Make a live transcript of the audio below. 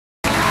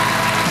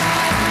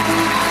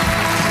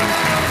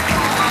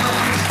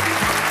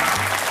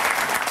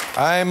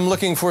I'm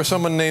looking for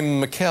someone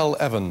named Mikkel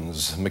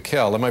Evans.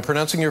 Mikkel, am I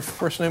pronouncing your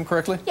first name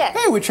correctly? Yes.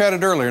 Hey, we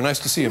chatted earlier. Nice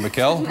to see you,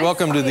 Mikkel.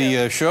 Welcome to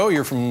the show.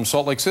 You're from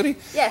Salt Lake City?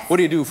 Yes. What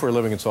do you do for a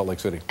living in Salt Lake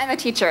City? I'm a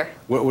teacher.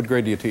 What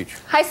grade do you teach?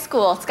 High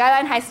school,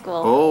 Skyline High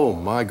School. Oh,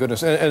 my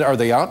goodness. And are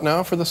they out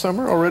now for the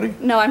summer already?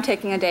 No, I'm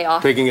taking a day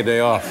off. Taking a day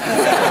off.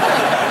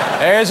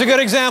 There's a good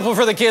example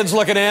for the kids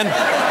looking in. Taking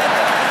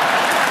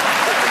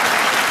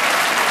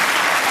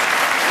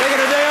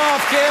a day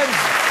off, kids.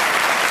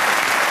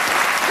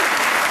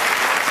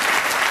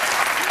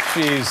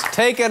 She's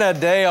taking a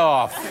day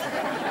off.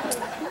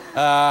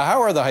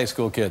 How are the high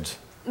school kids?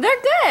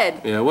 They're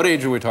good. Yeah, what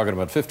age are we talking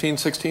about? 15,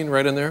 16,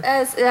 right in there?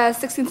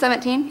 16,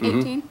 17,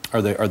 18.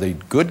 Are they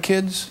good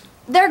kids?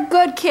 They're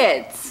good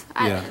kids.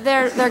 Yeah.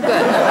 They're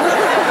good.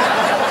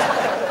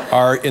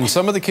 Are in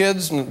some of the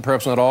kids, and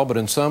perhaps not all, but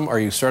in some, are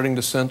you starting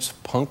to sense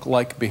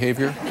punk-like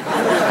behavior?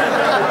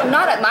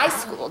 Not at my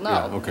school, no.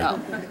 Yeah, okay.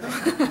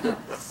 No.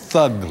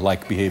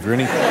 Thug-like behavior.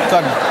 Any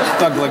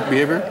thug-like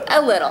behavior?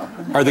 A little.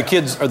 Are the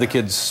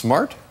kids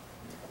smart?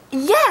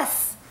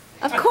 Yes,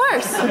 of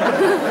course.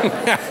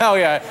 Oh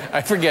yeah,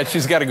 I forget.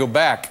 She's got to go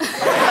back. All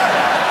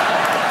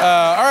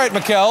right,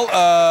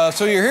 Mikkel.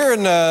 So you're here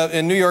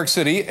in New York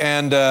City,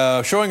 and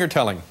showing or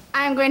telling?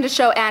 I'm going to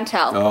show and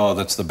tell. Oh,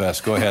 that's the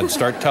best. Go ahead.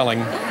 Start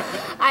telling.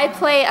 I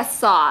play a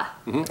saw.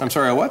 I'm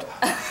sorry, a what?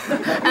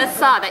 A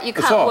saw that you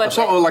cut wood with.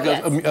 Oh, like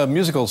yes. a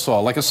musical saw,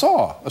 like a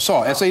saw,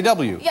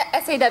 S-A-W. Yeah,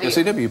 S-A-W.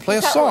 S-A-W. You play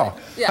a Cut saw.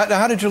 wood. Yeah.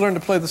 How did you learn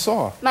to play the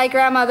saw? My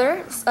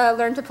grandmother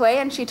learned to play,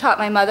 and she taught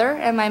my mother,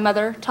 and my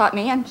mother taught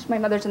me, and my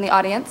mother's in the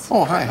audience.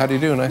 Oh, hi. How do you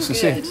do? Nice to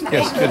see you.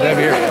 Yes, good to have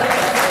you here.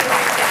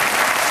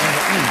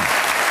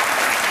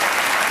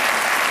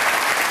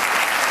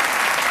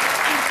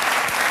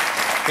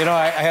 You know,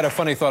 I had a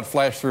funny thought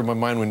flash through my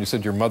mind when you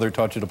said your mother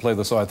taught you to play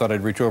the saw. I thought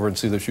I'd reach over and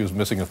see that she was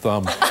missing a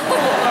thumb.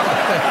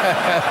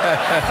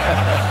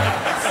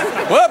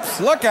 Whoops,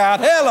 look out.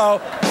 Hello.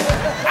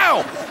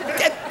 Ow.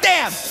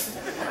 Damn.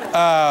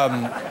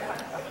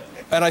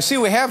 And I see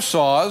we have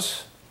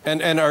saws.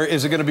 And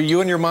is it going to be you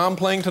and your mom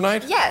playing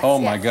tonight? Yes. Oh,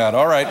 my God.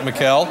 All right,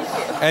 Mikkel.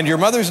 And your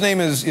mother's name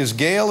is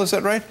Gail, is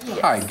that right? Yes.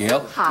 Hi,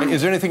 Gail. Hi.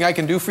 Is there anything I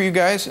can do for you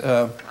guys?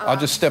 I'll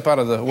just step out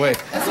of the way.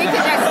 If we could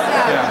just...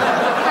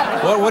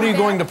 What are you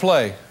going to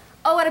play?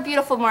 Oh, what a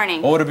beautiful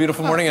morning. Oh, what a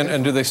beautiful morning.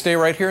 And do they stay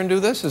right here and do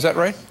this? Is that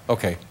right?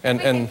 Okay. We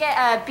could get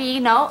a B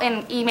note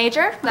in E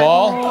major.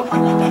 Paul?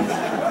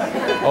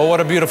 Oh, what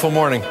a beautiful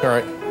morning. All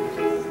right.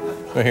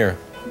 Right here.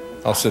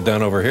 I'll sit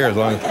down over here as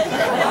long as...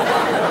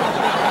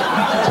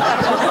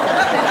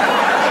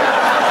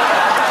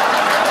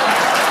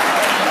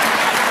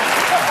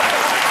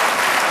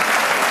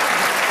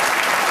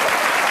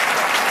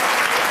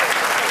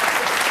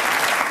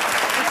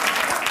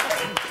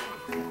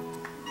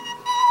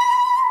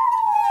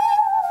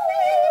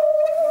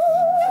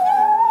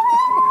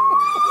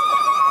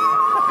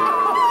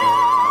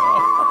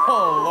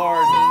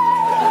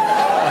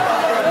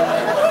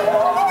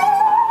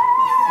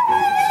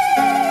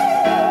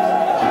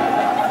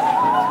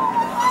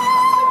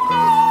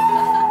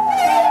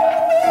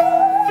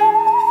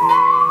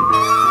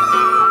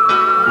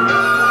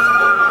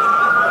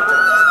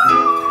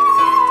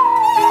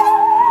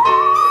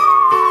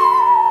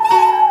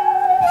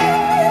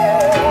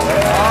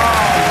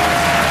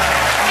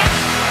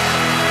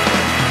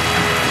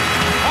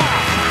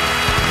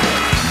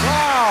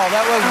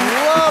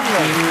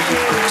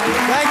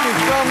 Thank you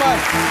so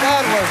much.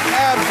 That was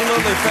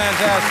absolutely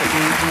fantastic.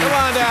 Come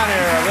on down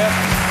here a bit.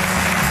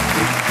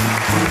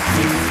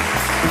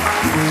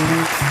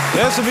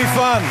 This will be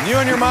fun. You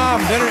and your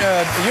mom, dinner,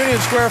 Union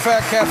Square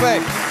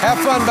Cafe. Have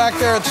fun back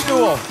there at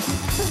Stool.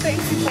 Thank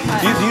you so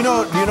much. Do you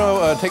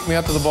know? Take me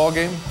out to the ball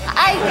game?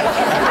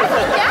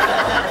 Yeah.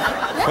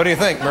 What do you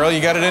think, Merle?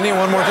 You got it in you?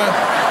 One more time.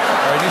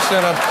 All right, you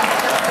stand up.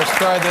 Let's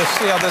try this.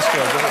 See how this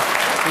goes.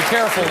 Be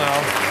careful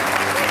now.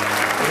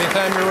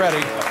 Anytime you're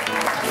ready.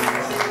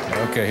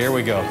 Okay, here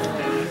we go.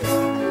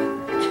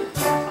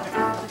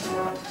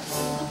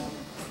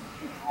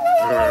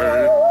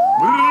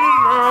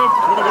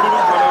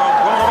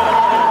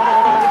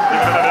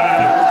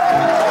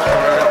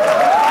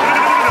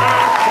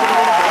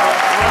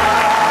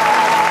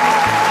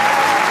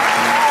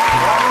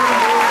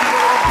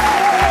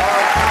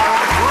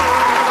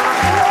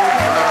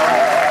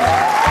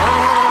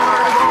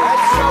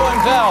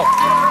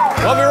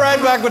 We'll be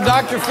right back with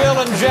Dr. Phil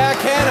and Jack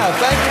Hanna.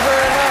 Thank you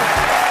very much.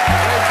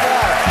 Great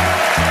job.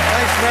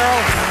 Thanks,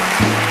 Meryl.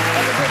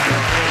 Have a good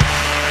day.